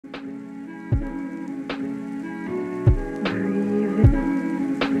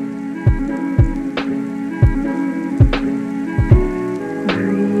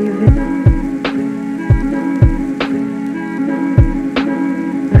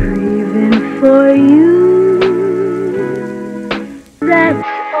Grieving for you, that's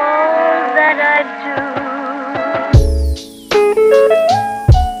all that I do.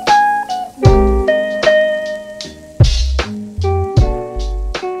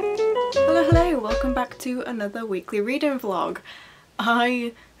 Hello, welcome back to another weekly reading vlog.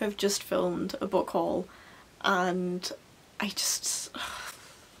 I have just filmed a book haul and I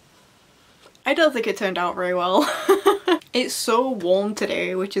don't think it turned out very well. It's so warm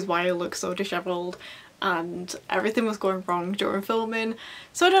today, which is why I look so dishevelled, and everything was going wrong during filming,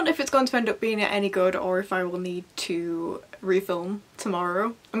 so I don't know if it's going to end up being any good or if I will need to refilm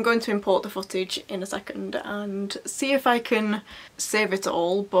tomorrow. I'm going to import the footage in a second and see if I can save it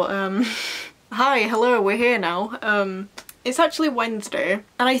all, but hi, hello, we're here now. It's actually Wednesday,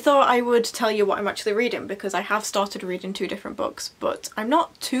 and I thought I would tell you what I'm actually reading because I have started reading two different books, but I'm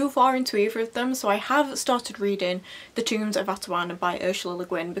not too far into either of them. So I have started reading The Tombs of Atuan by Ursula Le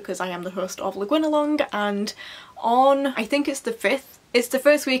Guin because I am the host of Le Guin Along, and on, I think it's the 5th, it's the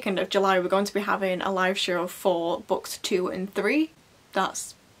first weekend of July, we're going to be having a live show for books 2 and 3.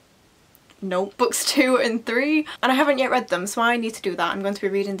 No, books 2 and 3, and I haven't yet read them, so I need to do that. I'm going to be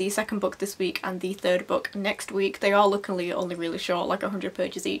reading the second book this week and the third book next week. They are luckily only really short, like 100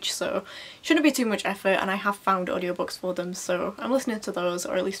 pages each, so shouldn't be too much effort, and I have found audiobooks for them, so I'm listening to those,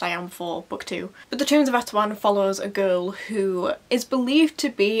 or at least I am for book 2. But The Tombs of Atuan follows a girl who is believed to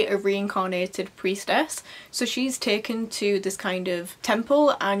be a reincarnated priestess, so she's taken to this kind of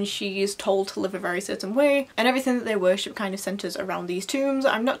temple and she's told to live a very certain way, and everything that they worship kind of centres around these tombs.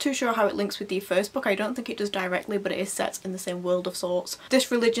 I'm not too sure how it links with the first book. I don't think it does directly, but it is set in the same world of sorts.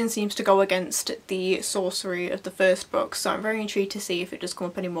 This religion seems to go against the sorcery of the first book, so I'm very intrigued to see if it does come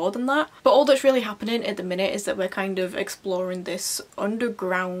up any more than that. But all that's really happening at the minute is that we're kind of exploring this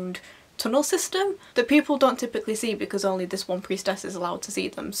underground tunnel system that people don't typically see because only this one priestess is allowed to see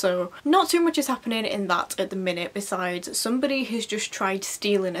them, so not too much is happening in that at the minute besides somebody has just tried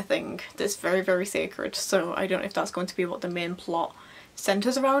stealing a thing that's very, very sacred, so I don't know if that's going to be what the main plot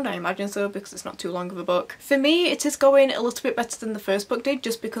centres around. I imagine so because it's not too long of a book. For me, it is going a little bit better than the first book did,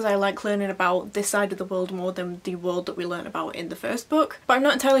 just because I like learning about this side of the world more than the world that we learn about in the first book. But I'm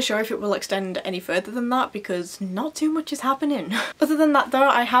not entirely sure if it will extend any further than that because not too much is happening. Other than that though,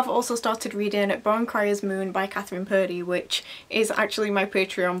 I have also started reading Bone Crier's Moon by Catherine Purdy, which is actually my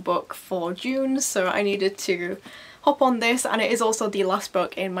Patreon book for June, so I needed to hop on this, and it is also the last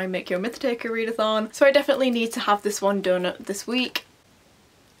book in my Make Your Myth Taker readathon, so I definitely need to have this one done this week.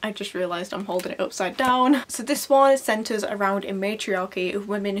 I just realised I'm holding it upside down. So this one centres around a matriarchy of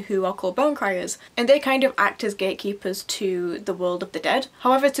women who are called bone criers, and they kind of act as gatekeepers to the world of the dead.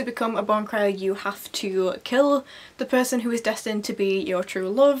 However, to become a bone crier you have to kill the person who is destined to be your true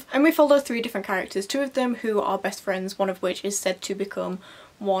love, and we follow 3 different characters, 2 of them who are best friends, one of which is said to become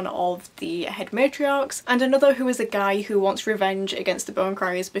one of the head matriarchs, and another who is a guy who wants revenge against the bone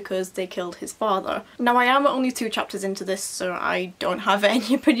criers because they killed his father. Now I am only 2 chapters into this, so I don't have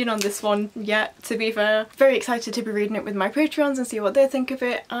any opinion on this one yet, to be fair. Very excited to be reading it with my Patreons and see what they think of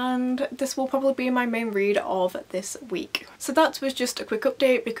it, and this will probably be my main read of this week. So that was just a quick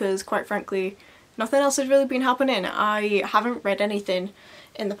update because quite frankly nothing else has really been happening. I haven't read anything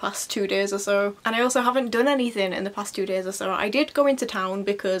in the past 2 days or so, and I also haven't done anything in the past 2 days or so. I did go into town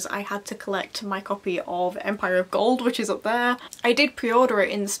because I had to collect my copy of Empire of Gold, which is up there. I did pre-order it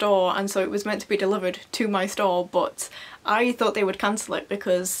in the store, and so it was meant to be delivered to my store, but I thought they would cancel it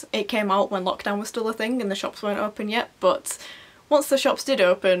because it came out when lockdown was still a thing and the shops weren't open yet. But once the shops did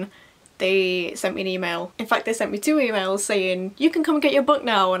open, they sent me an email. In fact, they sent me 2 emails saying, you can come and get your book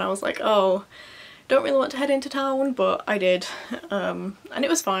now, and I was like, oh, don't really want to head into town, but I did, and it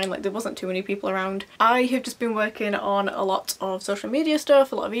was fine. Like, there wasn't too many people around. I have just been working on a lot of social media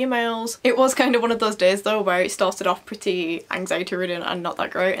stuff, a lot of emails. It was kind of one of those days though where it started off pretty anxiety ridden and not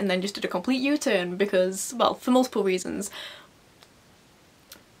that great, and then just did a complete U-turn because, well, for multiple reasons.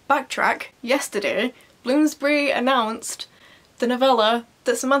 Backtrack. Yesterday, Bloomsbury announced the novella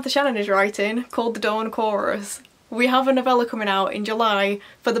that Samantha Shannon is writing called The Dawn Chorus. We have a novella coming out in July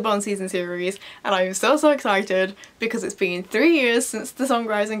for the Bone Season series, and I'm so excited because it's been 3 years since The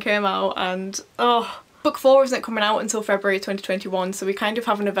Songrising came out, and oh, book 4 isn't coming out until February 2021, so we kind of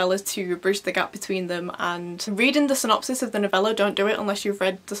have a novella to bridge the gap between them. And reading the synopsis of the novella, don't do it unless you've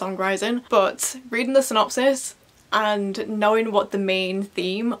read The Songrising, but reading the synopsis and knowing what the main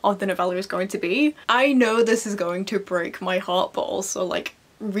theme of the novella is going to be, I know this is going to break my heart, but also like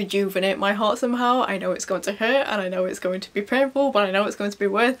rejuvenate my heart somehow. I know it's going to hurt and I know it's going to be painful, but I know it's going to be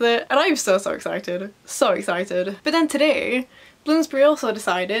worth it, and I'm so excited. So excited. But then today Bloomsbury also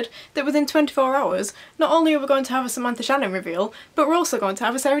decided that within 24 hours, not only are we going to have a Samantha Shannon reveal, but we're also going to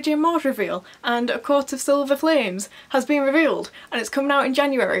have a Sarah Jane Maas reveal, and A Court of Silver Flames has been revealed, and it's coming out in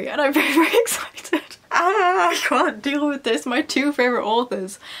January, and I'm very, very excited. I can't deal with this. My two favourite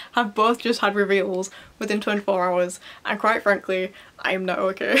authors have both just had reveals within 24 hours, and quite frankly, I am not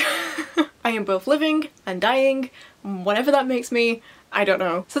okay. I am both living and dying, whatever that makes me, I don't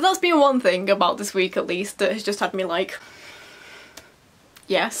know. So that's been one thing about this week at least that has just had me like,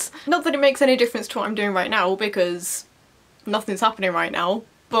 yes. Not that it makes any difference to what I'm doing right now because nothing's happening right now,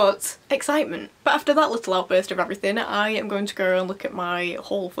 but excitement. But after that little outburst of everything, I am going to go and look at my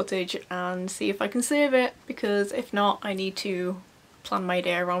haul footage and see if I can save it, because if not, I need to plan my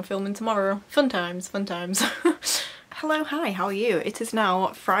day around filming tomorrow. Fun times, fun times. Hello, hi, how are you? It is now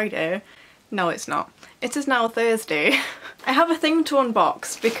Friday. No, it's not. It is now Thursday. I have a thing to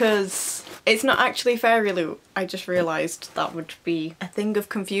unbox because it's not actually fairy loot. I just realised that would be a thing of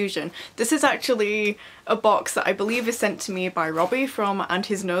confusion. This is actually a box that I believe is sent to me by Robbie from And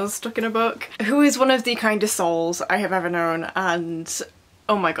His Nose Stuck in a Book, who is one of the kindest souls I have ever known, and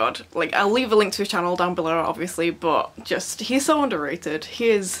oh my god, like I'll leave a link to his channel down below obviously, but just he's so underrated. He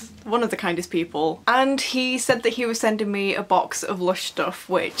is one of the kindest people, and he said that he was sending me a box of Lush stuff,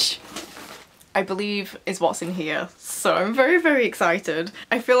 which I believe is what's in here, so I'm very, very excited.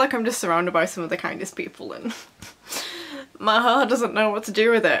 I feel like I'm just surrounded by some of the kindest people and my heart doesn't know what to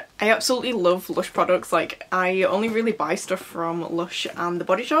do with it. I absolutely love Lush products. Like, I only really buy stuff from Lush and The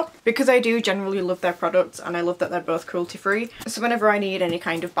Body Shop because I do generally love their products, and I love that they're both cruelty free. So whenever I need any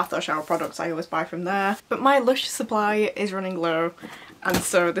kind of bath or shower products, I always buy from there. But my Lush supply is running low, and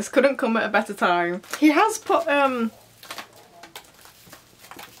so this couldn't come at a better time. He has put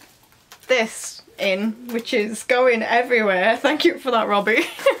this in, which is going everywhere. Thank you for that, Robbie.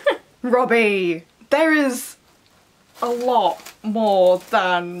 Robbie, there is a lot more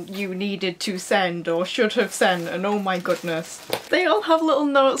than you needed to send or should have sent, and oh my goodness. They all have little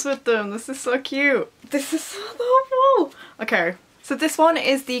notes with them. This is so cute. This is so thoughtful. Okay, so this one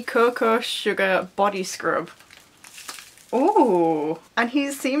is the Cocoa Sugar Body Scrub. Ooh, and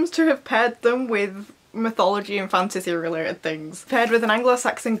he seems to have paired them with mythology and fantasy related things. Paired with an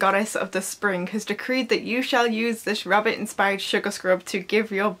Anglo-Saxon goddess of the spring, has decreed that you shall use this rabbit inspired sugar scrub to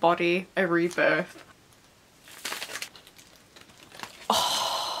give your body a rebirth.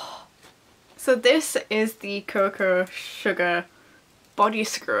 Oh. So this is the Cocoa Sugar Body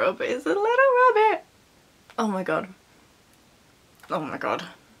Scrub. It's a little rabbit. Oh my god. Oh my god.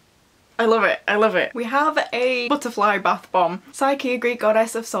 I love it, I love it. We have a butterfly bath bomb. Psyche, a Greek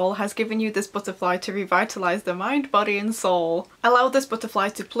goddess of soul, has given you this butterfly to revitalise the mind, body and soul. Allow this butterfly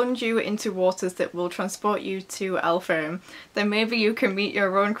to plunge you into waters that will transport you to Elfhame. Then maybe you can meet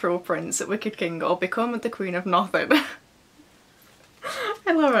your own cruel prince, Wicked King, or become the Queen of Nothing.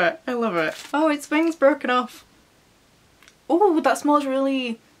 I love it, I love it. Oh, its wing's broken off. Oh, that smells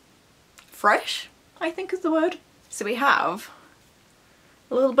really fresh, I think is the word. So we have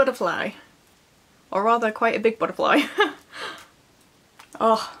a little butterfly, or rather quite a big butterfly.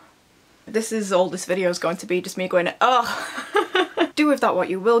 Oh, this is all this video is going to be, just me going, oh. Do with that what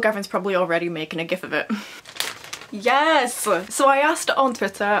you will. Gavin's probably already making a gif of it. Yes! So I asked on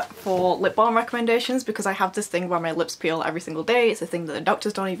Twitter for lip balm recommendations because I have this thing where my lips peel every single day. It's a thing that the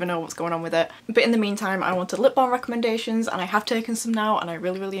doctors don't even know what's going on with it. But in the meantime, I wanted lip balm recommendations, and I have taken some now and I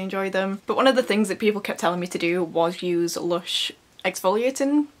really, really enjoy them. But one of the things that people kept telling me to do was use Lush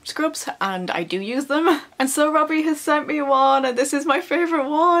exfoliating scrubs, and I do use them. And so Robbie has sent me one, and this is my favourite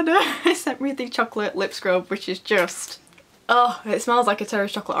one. He sent me the chocolate lip scrub, which is just, oh, it smells like a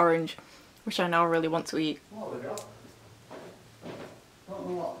Terrace chocolate orange, which I now really want to eat. What have we got? I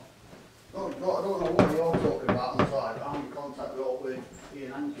don't know what you're talking about on the side. I'm in contact with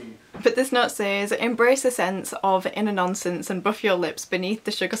Ian and Keith. But this note says, embrace the sense of inner nonsense and buff your lips beneath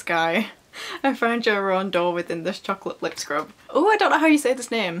the sugar sky. I found your own door within this chocolate lip scrub. Oh, I don't know how you say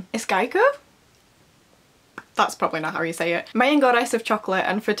this name. Iskaiko? That's probably not how you say it. Mayan goddess of chocolate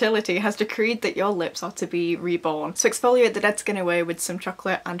and fertility has decreed that your lips are to be reborn. So exfoliate the dead skin away with some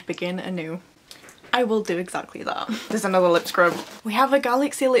chocolate and begin anew. I will do exactly that. There's another lip scrub. We have a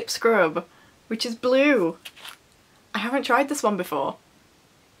Galaxy lip scrub, which is blue. I haven't tried this one before.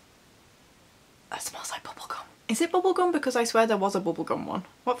 That smells like bubblegum. Is it bubblegum? Because I swear there was a bubblegum one.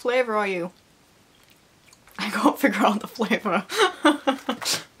 What flavour are you? I can't figure out the flavour.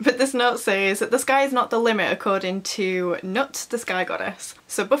 But this note says that the sky is not the limit according to Nut, the sky goddess.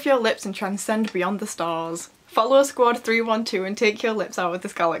 So buff your lips and transcend beyond the stars. Follow Squad 312 and take your lips out of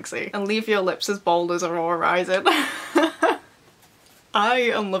this galaxy and leave your lips as bold as Aurora Rising.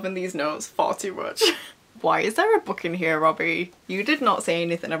 I am loving these notes far too much. Why is there a book in here, Robbie? You did not say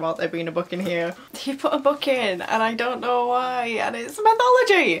anything about there being a book in here. He put a book in and I don't know why, and it's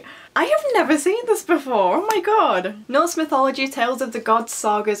mythology! I have never seen this before, oh my god! Norse mythology, tales of the gods,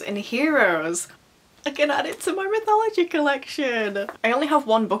 sagas and heroes. I can add it to my mythology collection! I only have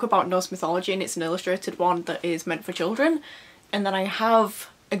one book about Norse mythology and it's an illustrated one that is meant for children. And then I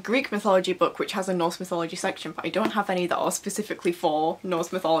have a Greek mythology book which has a Norse mythology section, but I don't have any that are specifically for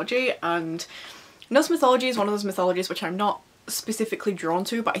Norse mythology, and Norse mythology is one of those mythologies which I'm not specifically drawn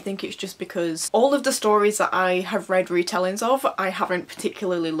to, but I think it's just because all of the stories that I have read retellings of I haven't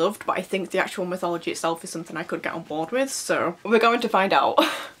particularly loved, but I think the actual mythology itself is something I could get on board with, so we're going to find out.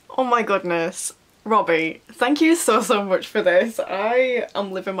 Oh my goodness. Robbie, thank you so much for this. I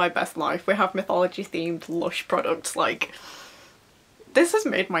am living my best life. We have mythology themed lush products, like, this has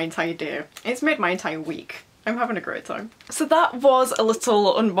made my entire day. It's made my entire week. I'm having a great time. So that was a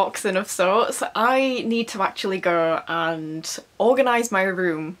little unboxing of sorts. I need to actually go and organise my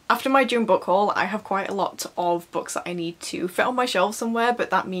room. After my June book haul, I have quite a lot of books that I need to fit on my shelf somewhere, but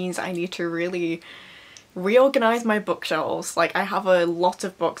that means I need to really reorganise my bookshelves. Like, I have a lot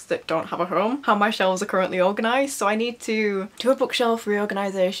of books that don't have a home, how my shelves are currently organised, so I need to do a bookshelf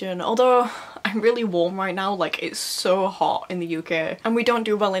reorganisation. Although I'm really warm right now, like it's so hot in the UK and we don't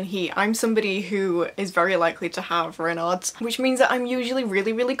do well in heat. I'm somebody who is very likely to have Raynaud's, which means that I'm usually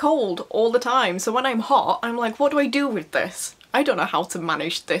really cold all the time. So when I'm hot, I'm like, what do I do with this? I don't know how to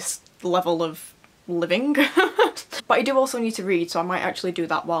manage this level of living. But I do also need to read, so I might actually do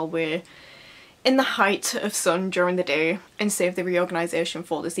that while we're in the height of sun during the day and save the reorganisation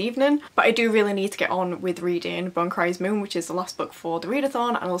for this evening. But I do really need to get on with reading Bone Cries Moon, which is the last book for the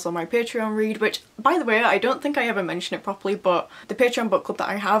readathon, and also my Patreon read, which, by the way, I don't think I ever mentioned it properly, but the Patreon book club that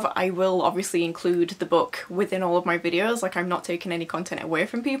I have, I will obviously include the book within all of my videos. Like, I'm not taking any content away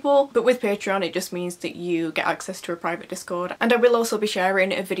from people, but with Patreon it just means that you get access to a private Discord, and I will also be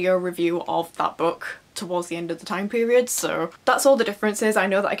sharing a video review of that book towards the end of the time period, so that's all the differences. I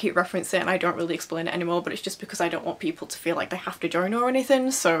know that I keep referencing it and I don't really explain it anymore, but it's just because I don't want people to feel like they have to join or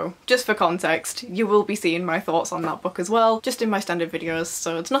anything. So just for context, you will be seeing my thoughts on that book as well, just in my standard videos,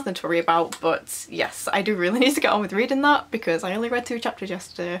 so it's nothing to worry about. But yes, I do really need to get on with reading that because I only read 2 chapters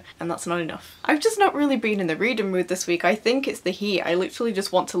yesterday and that's not enough. I've just not really been in the reading mood this week. I think it's the heat. I literally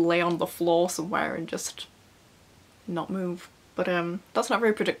just want to lay on the floor somewhere and just not move. But that's not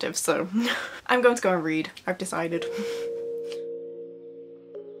very productive, so I'm going to go and read. I've decided.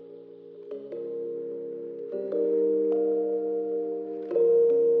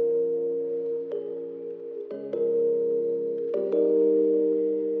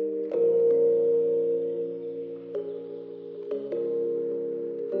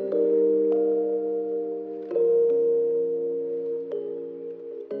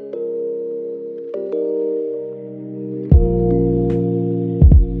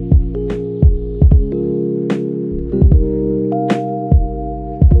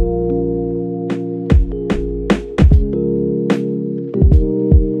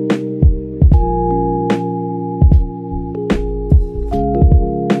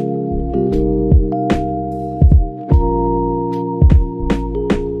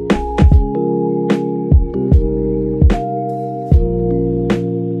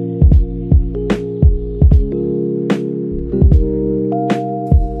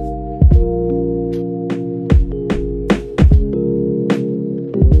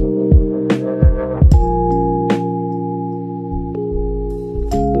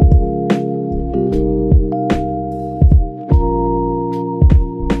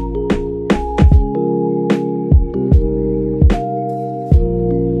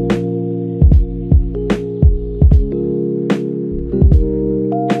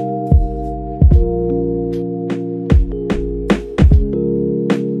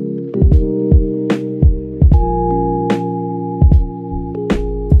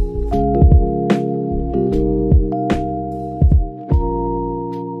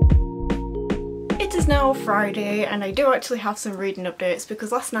 Friday, and I do actually have some reading updates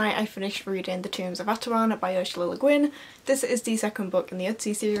because last night I finished reading The Tombs of Aturan by Ashleigh. This is the second book in the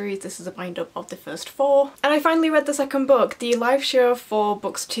Utsey series. This is a bind-up of the first 4. And I finally read the second book. The live show for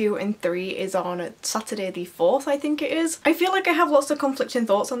books 2 and 3 is on Saturday the 4th, I think it is. I feel like I have lots of conflicting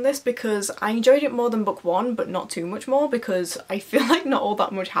thoughts on this because I enjoyed it more than book 1, but not too much more because I feel like not all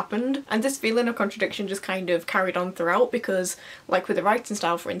that much happened. And this feeling of contradiction just kind of carried on throughout because, like with the writing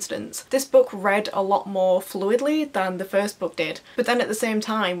style for instance, this book read a lot more fluidly than the first book did. But then at the same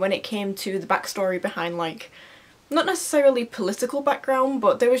time, when it came to the backstory behind like not necessarily political background,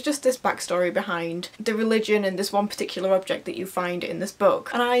 but there was just this backstory behind the religion and this one particular object that you find in this book.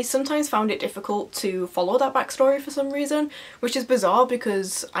 And I sometimes found it difficult to follow that backstory for some reason, which is bizarre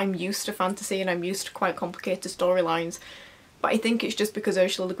because I'm used to fantasy and I'm used to quite complicated storylines. But I think it's just because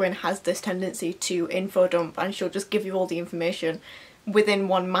Ursula Le Guin has this tendency to info dump, and she'll just give you all the information within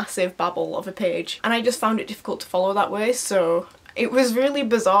one massive babble of a page. And I just found it difficult to follow that way, so it was really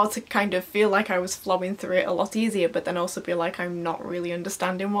bizarre to kind of feel like I was flowing through it a lot easier, but then also be like I'm not really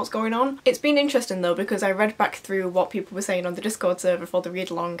understanding what's going on. It's been interesting though, because I read back through what people were saying on the Discord server for the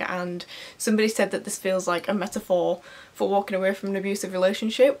read along, and somebody said that this feels like a metaphor for walking away from an abusive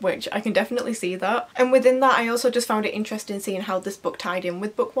relationship, which I can definitely see that. And within that, I also just found it interesting seeing how this book tied in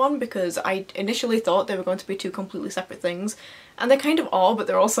with book one, because I initially thought they were going to be two completely separate things, and they kind of are, but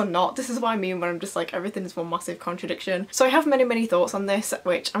they're also not. This is what I mean when I'm just like everything is one massive contradiction. So I have many thoughts on this,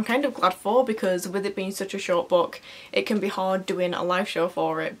 which I'm kind of glad for, because with it being such a short book, it can be hard doing a live show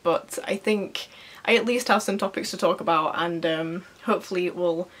for it, but I think I at least have some topics to talk about, and hopefully it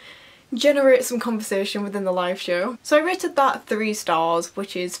will generate some conversation within the live show. So I rated that 3 stars,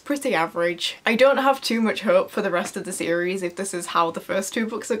 which is pretty average. I don't have too much hope for the rest of the series if this is how the first 2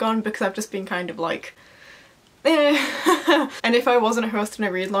 books are gone, because I've just been kind of like eh. And if I wasn't hosting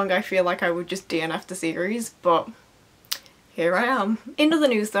a read-along, I feel like I would just DNF the series, but here I am. In other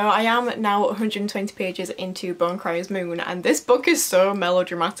news though, I am now 120 pages into Bone Crier's Moon, and this book is so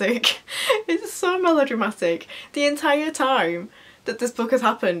melodramatic. It's so melodramatic. The entire time that this book has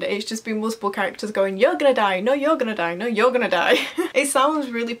happened, it's just been multiple characters going, you're gonna die, no you're gonna die, no you're gonna die. It sounds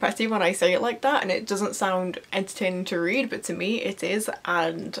really petty when I say it like that, and it doesn't sound entertaining to read, but to me it is,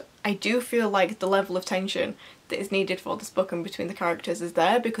 and I do feel like the level of tension that is needed for this book and between the characters is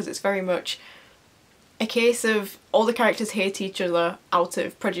there, because it's very much a case of all the characters hate each other out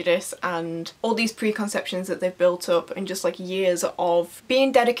of prejudice and all these preconceptions that they've built up and just like years of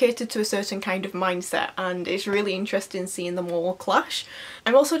being dedicated to a certain kind of mindset, and it's really interesting seeing them all clash.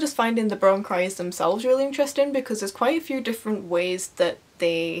 I'm also just finding the Bone Criers themselves really interesting, because there's quite a few different ways that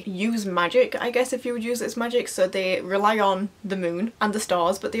they use magic, I guess if you would use it as magic. So they rely on the moon and the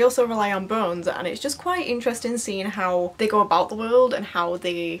stars, but they also rely on bones, and it's just quite interesting seeing how they go about the world and how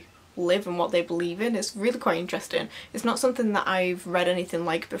they live and what they believe in. It's really quite interesting. It's not something that I've read anything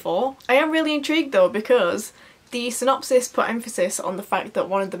like before. I am really intrigued though, because the synopsis put emphasis on the fact that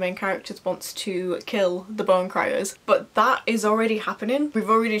one of the main characters wants to kill the Bone Criers, but that is already happening. We've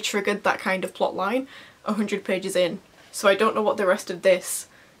already triggered that kind of plot line 100 pages in, so I don't know what the rest of this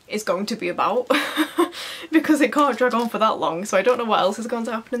is going to be about because it can't drag on for that long, so I don't know what else is going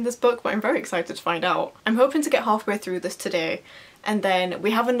to happen in this book, but I'm very excited to find out. I'm hoping to get halfway through this today, and then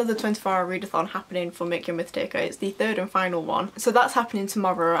we have another 24-hour readathon happening for Make Your Myth Taker. It's the 3rd and final one, so that's happening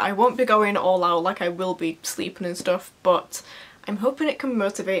tomorrow. I won't be going all out like I will be sleeping and stuff, but I'm hoping it can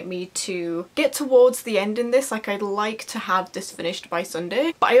motivate me to get towards the end in this. Like, I'd like to have this finished by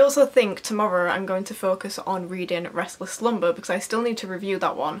Sunday, but I also think tomorrow I'm going to focus on reading Restless Slumber, because I still need to review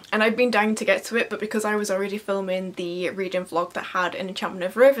that one, and I've been dying to get to it, but because I was already filming the reading vlog that had an Enchantment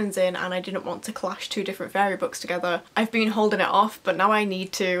of Ravens in, and I didn't want to clash 2 different fairy books together, I've been holding it off, but now I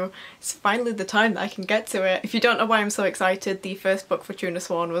need to. It's finally the time that I can get to it. If you don't know why I'm so excited, the first book for Tuna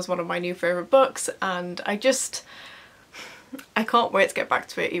Swan was one of my new favourite books, and I can't wait to get back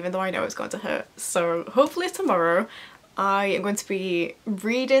to it, even though I know it's going to hurt. So hopefully tomorrow I am going to be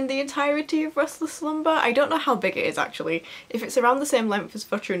reading the entirety of Restless Slumber. I don't know how big it is actually. If it's around the same length as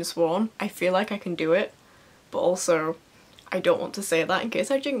Fortuna Sworn, I feel like I can do it, but also I don't want to say that in case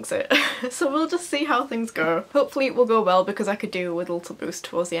I jinx it. So we'll just see how things go. Hopefully it will go well, because I could do with a little boost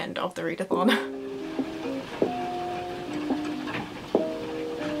towards the end of the readathon.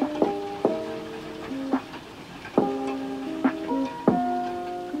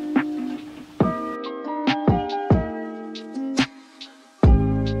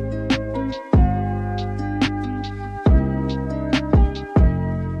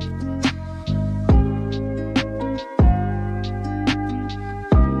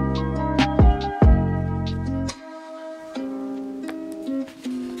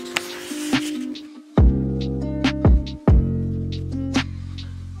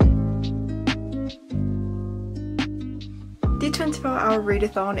 The 24-hour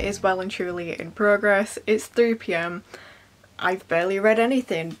readathon is well and truly in progress. It's 3 PM. I've barely read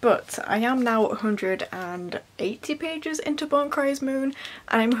anything, but I am now 180 pages into Bone Crier's Moon,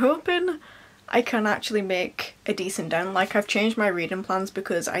 and I'm hoping I can actually make a decent dent. Like, I've changed my reading plans,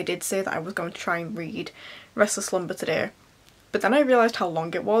 because I did say that I was going to try and read Restless Slumber today, but then I realised how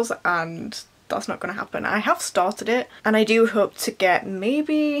long it was, and that's not going to happen. I have started it, and I do hope to get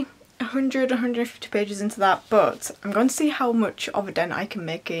maybe 150 pages into that, but I'm going to see how much of a dent I can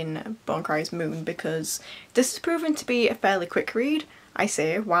make in Bone Cries Moon, because this has proven to be a fairly quick read, I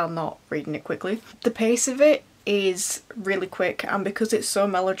say, while not reading it quickly. The pace of it is really quick, and because it's so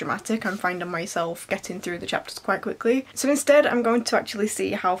melodramatic I'm finding myself getting through the chapters quite quickly. So instead I'm going to actually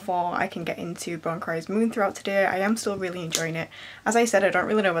see how far I can get into Bone Cries Moon throughout today. I am still really enjoying it. As I said, I don't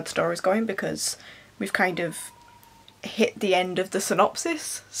really know where the story's going because we've kind of hit the end of the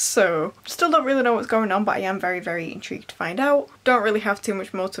synopsis, so still don't really know what's going on, but I am very, very intrigued to find out. Don't really have too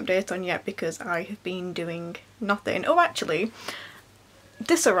much more to update on yet because I have been doing nothing. Oh, actually,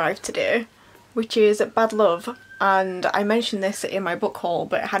 this arrived today, which is Bad Love, and I mentioned this in my book haul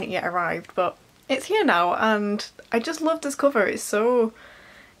but it hadn't yet arrived, but it's here now and I just love this cover. It's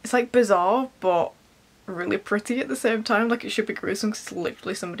like bizarre but really pretty at the same time. Like, it should be gruesome because it's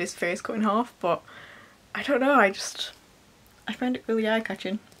literally somebody's face cut in half, but I don't know, I find it really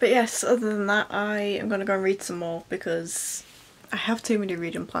eye-catching. But yes, other than that, I am going to go and read some more because I have too many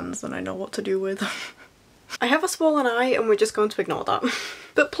reading plans and I know what to do with. I have a swollen eye and we're just going to ignore that.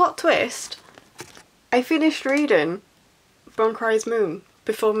 But plot twist, I finished reading Bone Cries Moon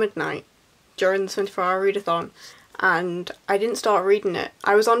before midnight during the 24-hour readathon, and I didn't start reading it.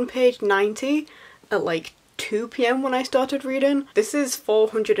 I was on page 90 at like 2 PM when I started reading. This is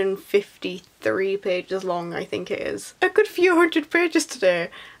 453 pages long, I think it is. A good few hundred pages today.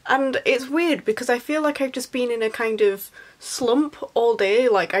 And it's weird because I feel like I've just been in a kind of slump all day.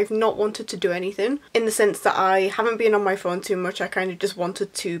 Like, I've not wanted to do anything, in the sense that I haven't been on my phone too much. I kind of just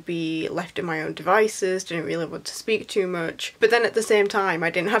wanted to be left in my own devices, didn't really want to speak too much. But then at the same time I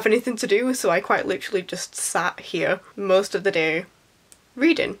didn't have anything to do, so I quite literally just sat here most of the day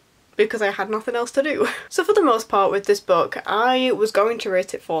reading, because I had nothing else to do. So for the most part with this book, I was going to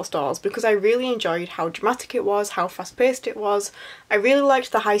rate it 4 stars because I really enjoyed how dramatic it was, how fast-paced it was. I really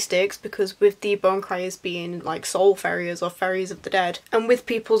liked the high stakes because with the Bone Criers being like soul ferriers or ferries of the dead, and with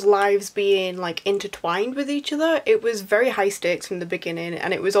people's lives being like intertwined with each other, it was very high stakes from the beginning,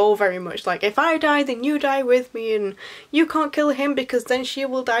 and it was all very much like, if I die then you die with me, and you can't kill him because then she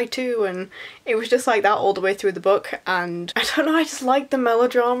will die too, and it was just like that all the way through the book. And I don't know, I just like the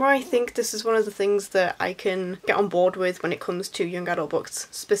melodrama. I think this is one of the things that I can get on board with when it comes to young adult books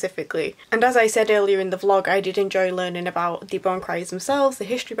specifically. And as I said earlier in the vlog, I did enjoy learning about the Bone Criers themselves, the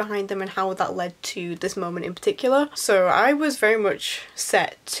history behind them, and how that led to this moment in particular. So I was very much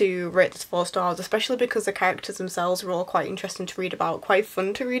set to rate this 4 stars, especially because the characters themselves were all quite interesting to read about, quite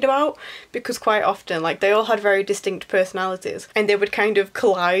fun to read about, because quite often like they all had very distinct personalities and they would kind of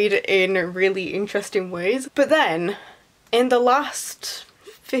collide in really interesting ways. But then in the last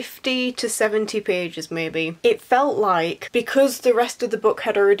 50 to 70 pages maybe, it felt like, because the rest of the book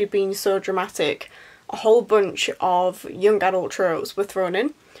had already been so dramatic, a whole bunch of young adult tropes were thrown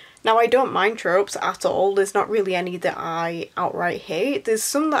in. Now, I don't mind tropes at all. There's not really any that I outright hate. There's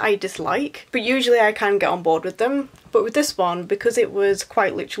some that I dislike, but usually I can get on board with them. But with this one, because it was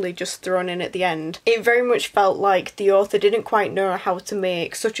quite literally just thrown in at the end, it very much felt like the author didn't quite know how to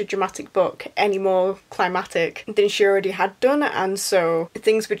make such a dramatic book any more climactic than she already had done, and so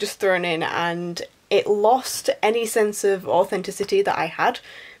things were just thrown in and it lost any sense of authenticity that I had,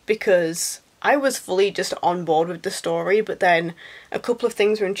 because I was fully just on board with the story, but then a couple of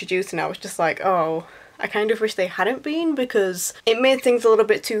things were introduced and I was just like, oh, I kind of wish they hadn't been, because it made things a little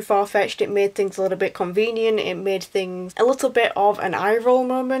bit too far-fetched, it made things a little bit convenient, it made things a little bit of an eye-roll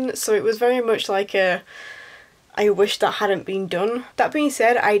moment, so it was very much like a, I wish that hadn't been done. That being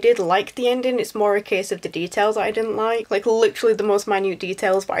said, I did like the ending. It's more a case of the details that I didn't like literally the most minute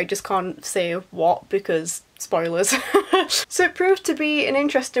details, but I just can't say what because spoilers. So it proved to be an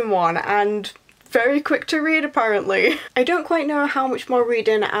interesting one and very quick to read apparently. I don't quite know how much more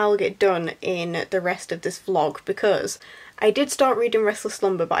reading I'll get done in the rest of this vlog, because I did start reading Restless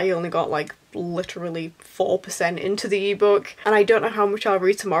Slumber, but I only got like literally 4% into the ebook, and I don't know how much I'll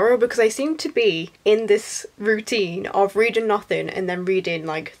read tomorrow because I seem to be in this routine of reading nothing and then reading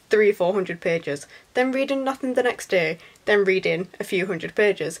like 300-400 pages, then reading nothing the next day, then reading a few hundred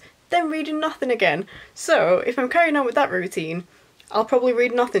pages, then reading nothing again. So if I'm carrying on with that routine, I'll probably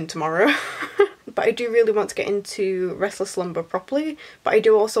read nothing tomorrow. But I do really want to get into Restless Slumber properly, but I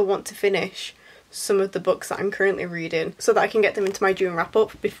do also want to finish some of the books that I'm currently reading so that I can get them into my June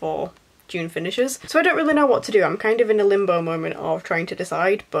wrap-up before June finishes. So I don't really know what to do. I'm kind of in a limbo moment of trying to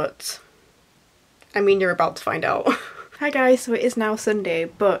decide, but I mean, you're about to find out. Hi guys, so it is now Sunday,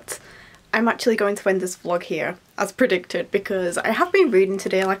 but I'm actually going to end this vlog here, as predicted, because I have been reading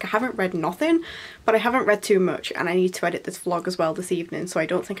today. Like, I haven't read nothing, but I haven't read too much, and I need to edit this vlog as well this evening, so I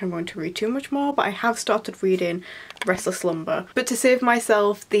don't think I'm going to read too much more, but I have started reading Restless Slumber. But to save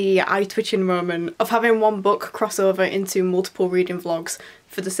myself the eye-twitching moment of having one book cross over into multiple reading vlogs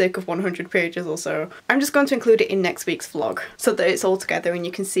for the sake of 100 pages or so, I'm just going to include it in next week's vlog so that it's all together and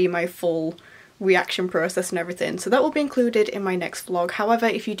you can see my full reaction process and everything. So that will be included in my next vlog. However,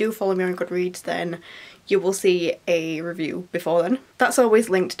 if you do follow me on Goodreads, then you will see a review before then. That's always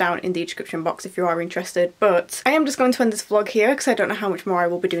linked down in the description box if you are interested. But I am just going to end this vlog here because I don't know how much more I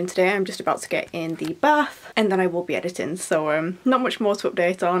will be doing today. I'm just about to get in the bath and then I will be editing, so not much more to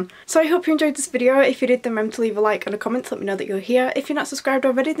update on. So I hope you enjoyed this video. If you did, then remember to leave a like and a comment to let me know that you're here. If you're not subscribed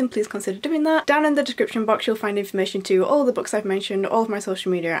already, then please consider doing that. Down in the description box you'll find information to all the books I've mentioned, all of my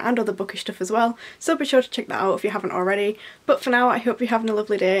social media and other bookish stuff as well, so be sure to check that out if you haven't already. But for now, I hope you're having a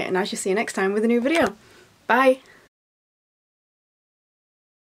lovely day, and I shall see you next time with a new video. Bye!